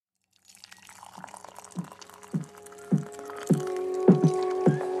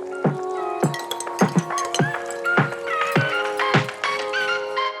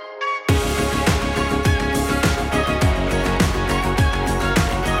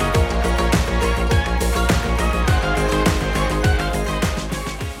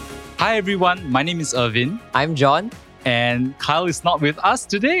Hi everyone, my name is Irvin. I'm John. And Kyle is not with us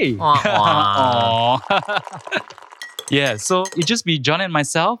today. Yeah, so it just be John and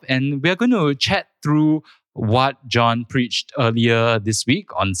myself, and we're going to chat through what John preached earlier this week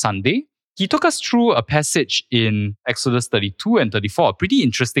on Sunday. He took us through a passage in Exodus 32 and 34, a pretty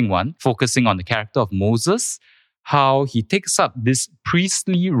interesting one, focusing on the character of Moses, how he takes up this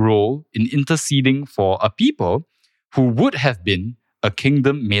priestly role in interceding for a people who would have been a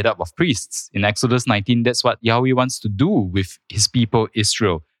kingdom made up of priests. In Exodus 19, that's what Yahweh wants to do with his people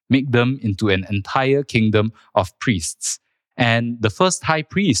Israel, make them into an entire kingdom of priests. And the first high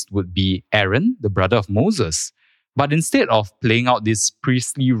priest would be Aaron, the brother of Moses. But instead of playing out these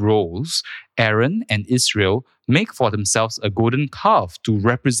priestly roles, Aaron and Israel make for themselves a golden calf to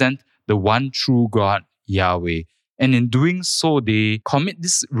represent the one true God, Yahweh. And in doing so, they commit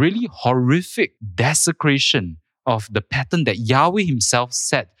this really horrific desecration of the pattern that Yahweh himself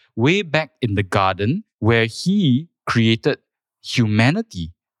set way back in the garden, where he created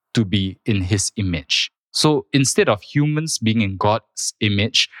humanity to be in his image. So instead of humans being in God's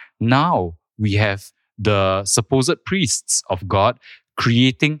image, now we have the supposed priests of God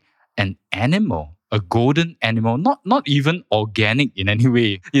creating an animal, a golden animal, not even organic in any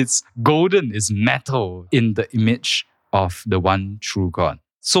way. It's golden, it's metal in the image of the one true God.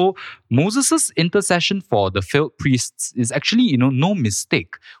 So Moses' intercession for the failed priests is actually, no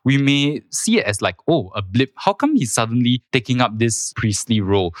mistake. We may see it as like, a blip. How come he's suddenly taking up this priestly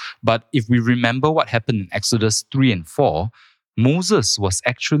role? But if we remember what happened in Exodus 3 and 4, Moses was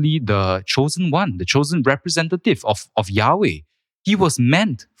actually the chosen one, the chosen representative of Yahweh. He was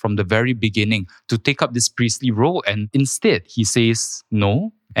meant from the very beginning to take up this priestly role, and instead he says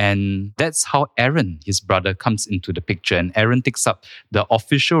no. And that's how Aaron, his brother, comes into the picture. And Aaron takes up the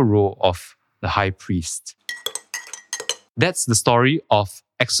official role of the high priest. That's the story of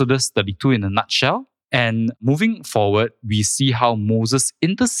Exodus 32 in a nutshell. And moving forward, we see how Moses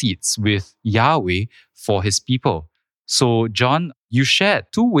intercedes with Yahweh for his people. So, John, you shared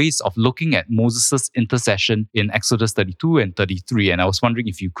two ways of looking at Moses' intercession in Exodus 32 and 33. And I was wondering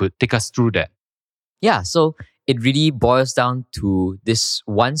if you could take us through that. Yeah, so it really boils down to this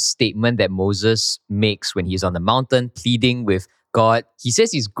one statement that Moses makes when he's on the mountain pleading with God. He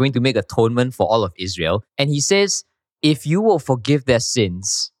says he's going to make atonement for all of Israel. And he says, if you will forgive their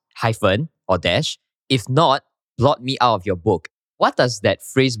sins, hyphen or dash, if not, blot me out of your book. What does that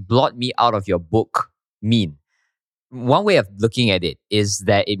phrase, blot me out of your book, mean? One way of looking at it is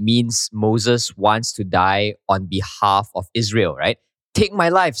that it means Moses wants to die on behalf of Israel, right? Take my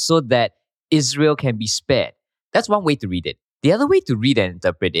life so that Israel can be spared. That's one way to read it. The other way to read and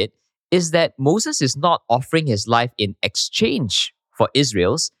interpret it is that Moses is not offering his life in exchange for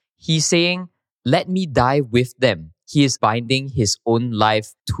Israel's. He's saying, let me die with them. He is binding his own life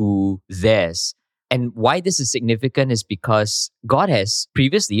to theirs. And why this is significant is because God has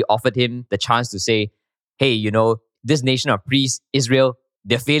previously offered him the chance to say, hey, this nation of priests, Israel,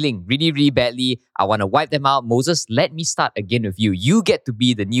 they're failing really, really badly. I want to wipe them out. Moses, let me start again with you. You get to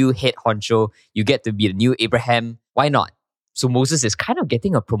be the new head honcho. You get to be the new Abraham. Why not? So Moses is kind of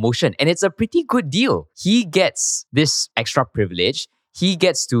getting a promotion, and it's a pretty good deal. He gets this extra privilege. He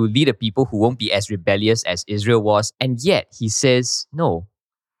gets to lead a people who won't be as rebellious as Israel was. And yet he says, no,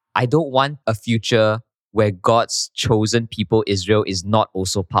 I don't want a future where God's chosen people, Israel, is not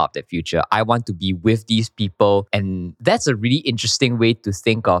also part of that future. I want to be with these people. And that's a really interesting way to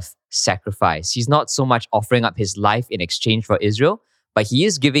think of sacrifice. He's not so much offering up his life in exchange for Israel, but he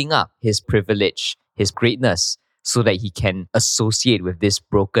is giving up his privilege, his greatness, so that he can associate with this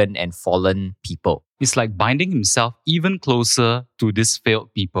broken and fallen people. It's like binding himself even closer to this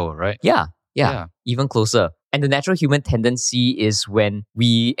failed people, right? Yeah, even closer. And the natural human tendency is when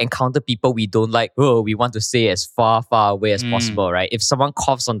we encounter people we don't like, we want to stay as far away as possible, right? If someone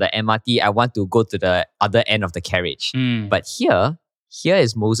coughs on the MRT, I want to go to the other end of the carriage. But here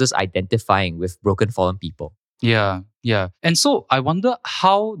is Moses identifying with broken, fallen people. Yeah. And so I wonder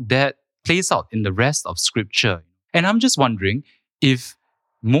how that plays out in the rest of Scripture. And I'm just wondering, if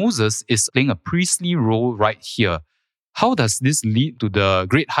Moses is playing a priestly role right here, how does this lead to the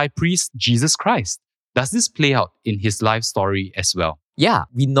great high priest, Jesus Christ? Does this play out in his life story as well? Yeah,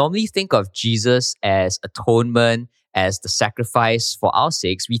 we normally think of Jesus as atonement, as the sacrifice for our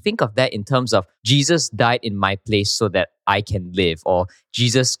sakes. We think of that in terms of Jesus died in my place so that I can live, or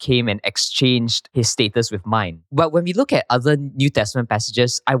Jesus came and exchanged his status with mine. But when we look at other New Testament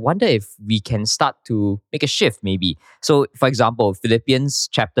passages, I wonder if we can start to make a shift maybe. So for example, Philippians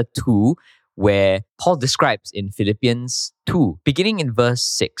chapter 2, where Paul describes in Philippians 2, beginning in verse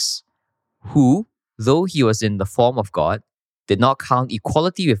 6, who, though he was in the form of God, did not count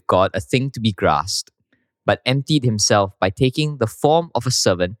equality with God a thing to be grasped, but emptied himself by taking the form of a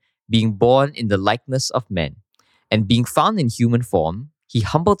servant, being born in the likeness of men. And being found in human form, he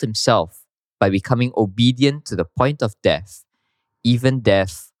humbled himself by becoming obedient to the point of death, even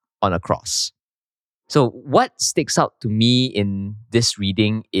death on a cross. So what sticks out to me in this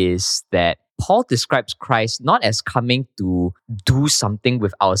reading is that Paul describes Christ not as coming to do something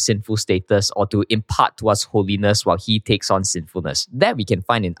with our sinful status or to impart to us holiness while he takes on sinfulness. That we can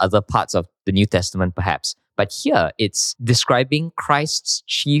find in other parts of the New Testament perhaps. But here it's describing Christ's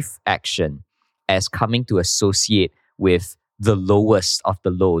chief action as coming to associate with the lowest of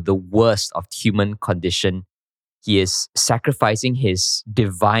the low, the worst of human condition. He is sacrificing his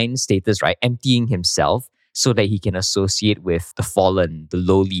divine status, right? Emptying himself so that he can associate with the fallen, the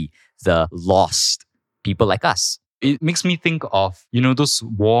lowly, the lost, people like us. It makes me think of, those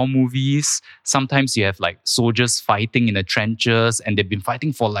war movies. Sometimes you have like soldiers fighting in the trenches and they've been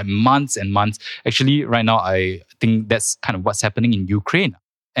fighting for like months and months. Actually, right now, I think that's kind of what's happening in Ukraine.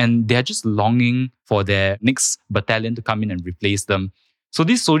 And they're just longing for their next battalion to come in and replace them. So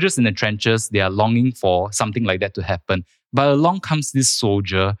these soldiers in the trenches, they are longing for something like that to happen. But along comes this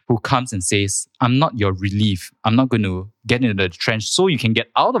soldier who comes and says, I'm not your relief. I'm not going to get into the trench so you can get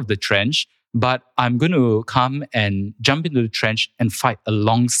out of the trench, but I'm going to come and jump into the trench and fight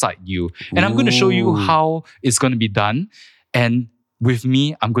alongside you. And I'm going to show you how it's going to be done. And with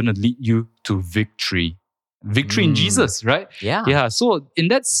me, I'm going to lead you to victory. Victory in Jesus, right? Yeah. So in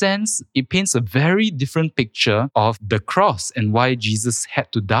that sense, it paints a very different picture of the cross and why Jesus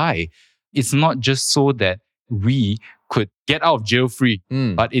had to die. It's not just so that we could get out of jail free,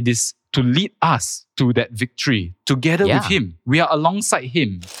 but it is to lead us to that victory together with him. We are alongside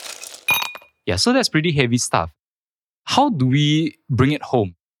him. Yeah, so that's pretty heavy stuff. How do we bring it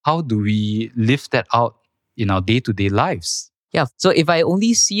home? How do we live that out in our day-to-day lives? Yeah. So if I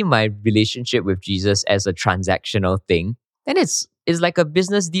only see my relationship with Jesus as a transactional thing, then it's like a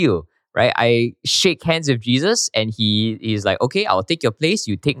business deal, right? I shake hands with Jesus and he's like, okay, I'll take your place,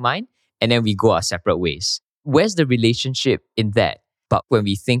 you take mine, and then we go our separate ways. Where's the relationship in that? But when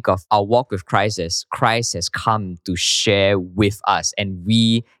we think of our walk with Christ as Christ has come to share with us and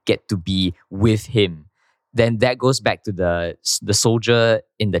we get to be with him, then that goes back to the soldier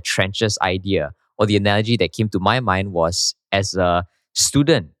in the trenches idea. Or the analogy that came to my mind was as a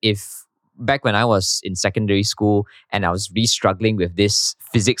student, if back when I was in secondary school and I was really struggling with this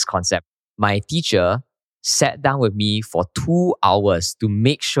physics concept, my teacher sat down with me for 2 hours to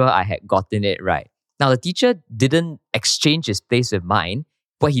make sure I had gotten it right. Now, the teacher didn't exchange his place with mine.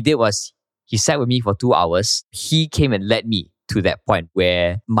 What he did was he sat with me for 2 hours. He came and led me to that point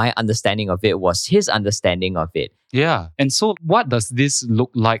where my understanding of it was his understanding of it. Yeah. And so what does this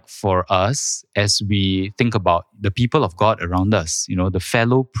look like for us as we think about the people of God around us? The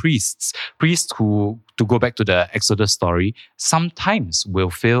fellow priests who, to go back to the Exodus story, sometimes will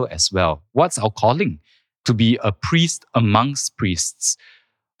fail as well. What's our calling? To be a priest amongst priests.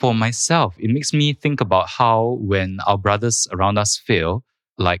 For myself, it makes me think about how when our brothers around us fail,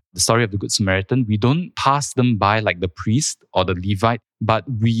 like the story of the Good Samaritan, we don't pass them by like the priest or the Levite, but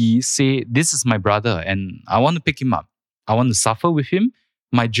we say, this is my brother and I want to pick him up. I want to suffer with him.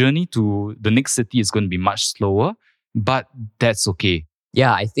 My journey to the next city is going to be much slower, but that's okay.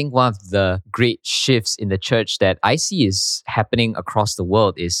 Yeah, I think one of the great shifts in the church that I see is happening across the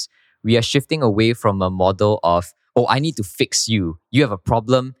world is we are shifting away from a model of, oh, I need to fix you. You have a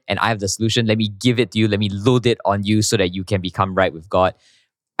problem and I have the solution. Let me give it to you. Let me load it on you so that you can become right with God.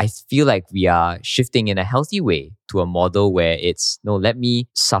 I feel like we are shifting in a healthy way to a model where it's, no, let me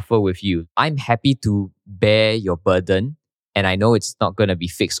suffer with you. I'm happy to bear your burden and I know it's not going to be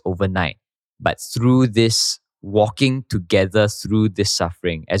fixed overnight. But through this walking together through this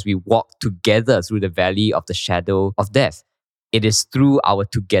suffering, as we walk together through the valley of the shadow of death, it is through our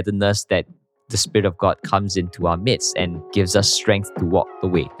togetherness that the Spirit of God comes into our midst and gives us strength to walk the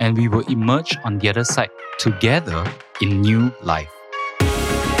way. And we will emerge on the other side together in new life.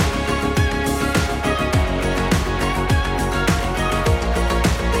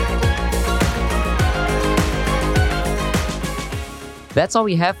 That's all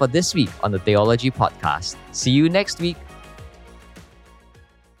we have for this week on the Theology Podcast. See you next week.